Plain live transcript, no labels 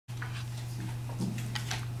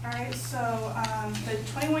Alright, so the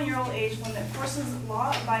 21-year-old age limit forces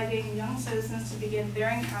law-abiding young citizens to begin their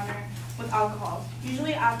encounter with alcohol,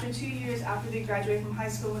 usually after 2 years after they graduate from high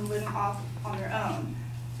school and living off on their own.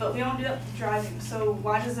 But we don't do that with driving, so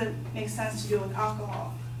why does it make sense to do it with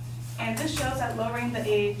alcohol? And this shows that lowering the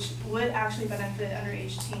age would actually benefit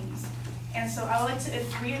underage teens. And so I would like to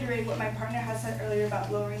reiterate what my partner has said earlier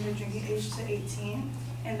about lowering the drinking age to 18,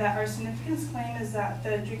 and that our significance claim is that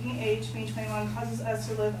the drinking age being 21 causes us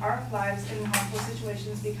to live our lives in harmful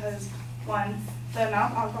situations because, 1, the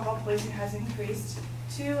amount of alcohol poisoning has increased,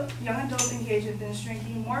 2, young adults engage in binge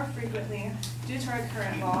drinking more frequently due to our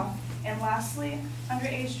current law, and lastly,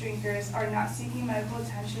 underage drinkers are not seeking medical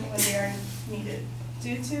attention when they are needed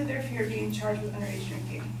due to their fear of being charged with underage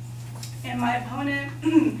drinking. And my opponent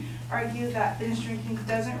argued that binge drinking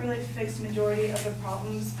doesn't really fix the majority of the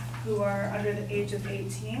problems who are under the age of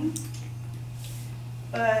 18.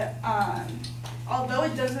 But although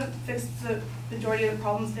it doesn't fix the majority of the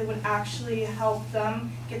problems, it would actually help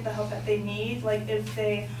them get the help that they need. Like if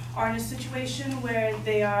they are in a situation where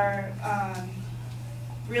they are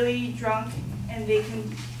really drunk and they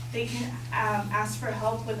can ask for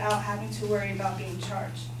help without having to worry about being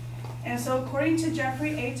charged. And so according to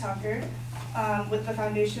Jeffrey A. Tucker, with the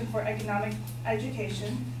Foundation for Economic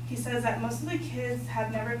Education, he says that most of the kids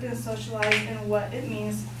have never been socialized in what it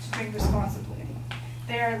means to drink responsibly.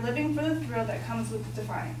 They are living for the thrill that comes with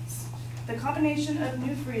defiance. The combination of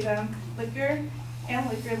new freedom, liquor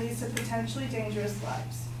leads to potentially dangerous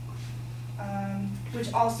lives,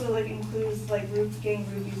 which also includes gang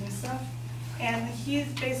groupies and stuff. And he's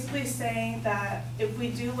basically saying that if we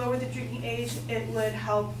do lower the drinking age, it would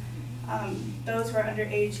help those who are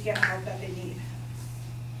underage get help that they need.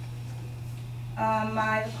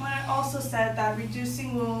 My opponent also said that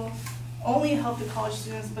reducing will only help the college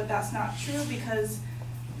students, but that's not true because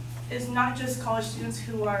it's not just college students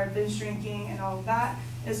who are binge drinking and all of that,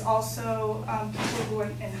 it's also people who are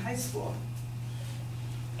in high school.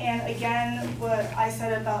 And again, what I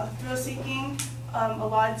said about thrill seeking, a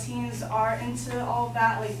lot of teens are into all of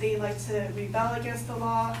that, they like to rebel against the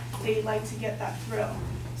law, they like to get that thrill.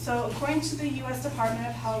 So according to the U.S. Department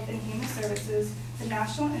of Health and Human Services, the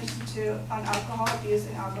National Institute on Alcohol Abuse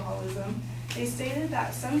and Alcoholism, they stated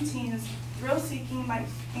that some teens' thrill-seeking might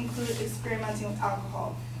include experimenting with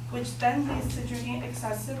alcohol, which then leads to drinking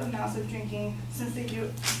excessive amounts of drinking since they do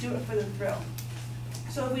it for the thrill.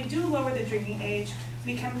 So if we do lower the drinking age,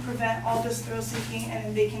 we can prevent all this thrill-seeking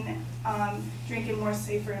and they can drink in more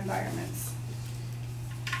safer environments.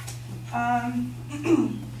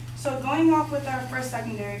 So going off with our first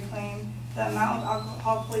secondary claim, the amount of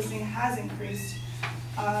alcohol poisoning has increased.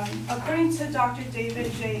 According to Dr.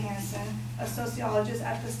 David J. Hansen, a sociologist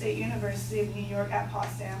at the State University of New York at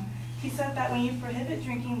Potsdam, he said that when you prohibit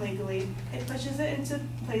drinking legally, it pushes it into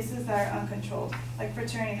places that are uncontrolled, like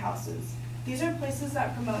fraternity houses. These are places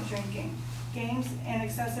that promote drinking, games, and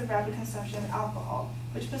excessive rapid consumption of alcohol,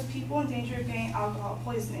 which puts people in danger of getting alcohol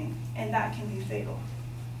poisoning, and that can be fatal.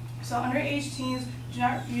 So underage teens do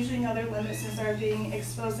not usually know their limits since they're being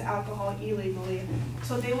exposed to alcohol illegally.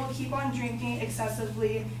 So they will keep on drinking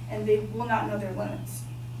excessively and they will not know their limits.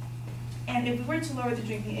 And if we were to lower the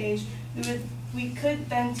drinking age, we could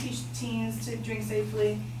then teach teens to drink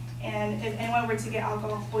safely, and if anyone were to get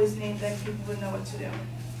alcohol poisoning, then people would know what to do.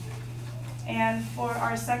 And for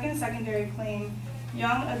our second secondary claim,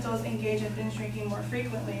 young adults engage in binge drinking more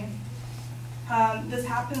frequently. This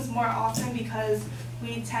happens more often because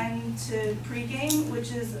we tend to pregame,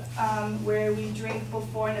 which is where we drink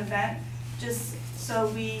before an event, just so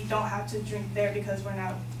we don't have to drink there because we're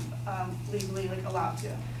not legally allowed to.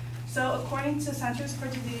 So according to Centers for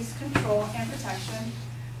Disease Control and Protection,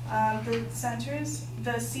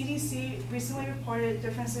 the CDC recently reported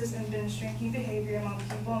differences in binge drinking behavior among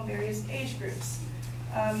people in various age groups.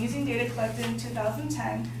 Using data collected in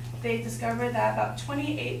 2010, they discovered that about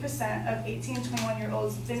 28% of 18 and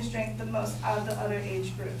 21-year-olds binge drank the most out of the other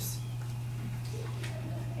age groups.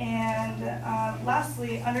 And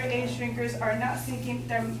lastly, underage drinkers are not seeking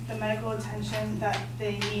the medical attention that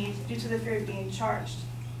they need due to the fear of being charged.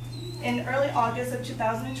 In early August of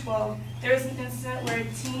 2012, there was an incident where a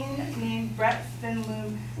teen named Brett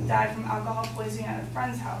Finloom died from alcohol poisoning at a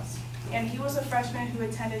friend's house. And he was a freshman who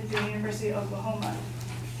attended the University of Oklahoma.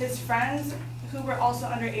 His friends, who were also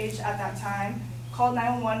underage at that time, called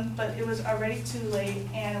 911, but it was already too late,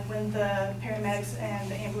 and when the paramedics and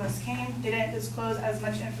the ambulance came, they didn't disclose as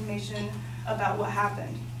much information about what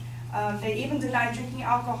happened. They even denied drinking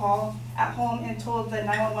alcohol at home and told the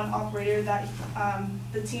 911 operator that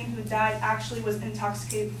the teen who died actually was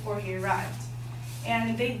intoxicated before he arrived.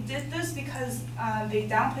 And they did this because they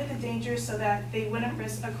downplayed the danger so that they wouldn't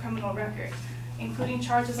risk a criminal record, including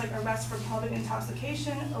charges like arrest for public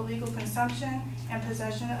intoxication, illegal consumption, and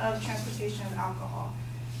possession of transportation of alcohol,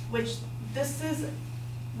 which this is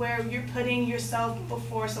where you're putting yourself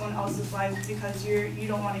before someone else's life because you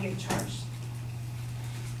don't want to get charged.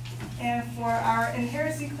 And for our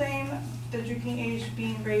inherency claim, the drinking age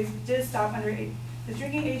being raised did stop underage. The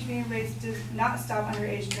drinking age being raised did not stop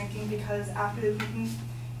underage drinking because after the drinking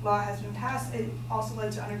law has been passed, it also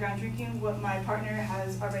led to underground drinking, what my partner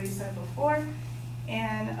has already said before.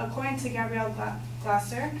 And according to Gabrielle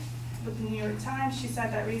Glasser with the New York Times, she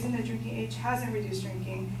said that raising the drinking age hasn't reduced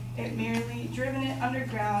drinking. It merely driven it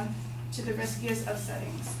underground to the riskiest of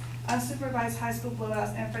settings. Unsupervised high school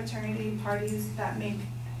blowouts and fraternity parties that make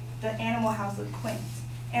the animal house look quaint.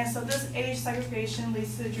 And so this age segregation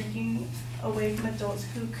leads to drinking away from adults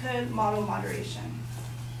who could model moderation.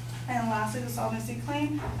 And lastly, the solvency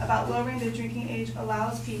claim about lowering the drinking age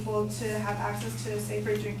allows people to have access to a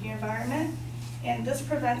safer drinking environment. And this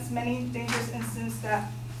prevents many dangerous incidents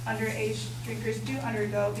that underage drinkers do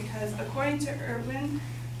undergo because according to Erwin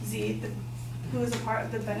Z, who is a part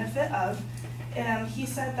of the benefit of, he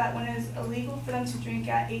said that when it is illegal for them to drink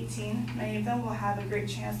at 18, many of them will have a great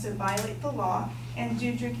chance to violate the law and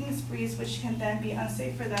do drinking sprees, which can then be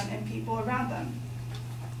unsafe for them and people around them.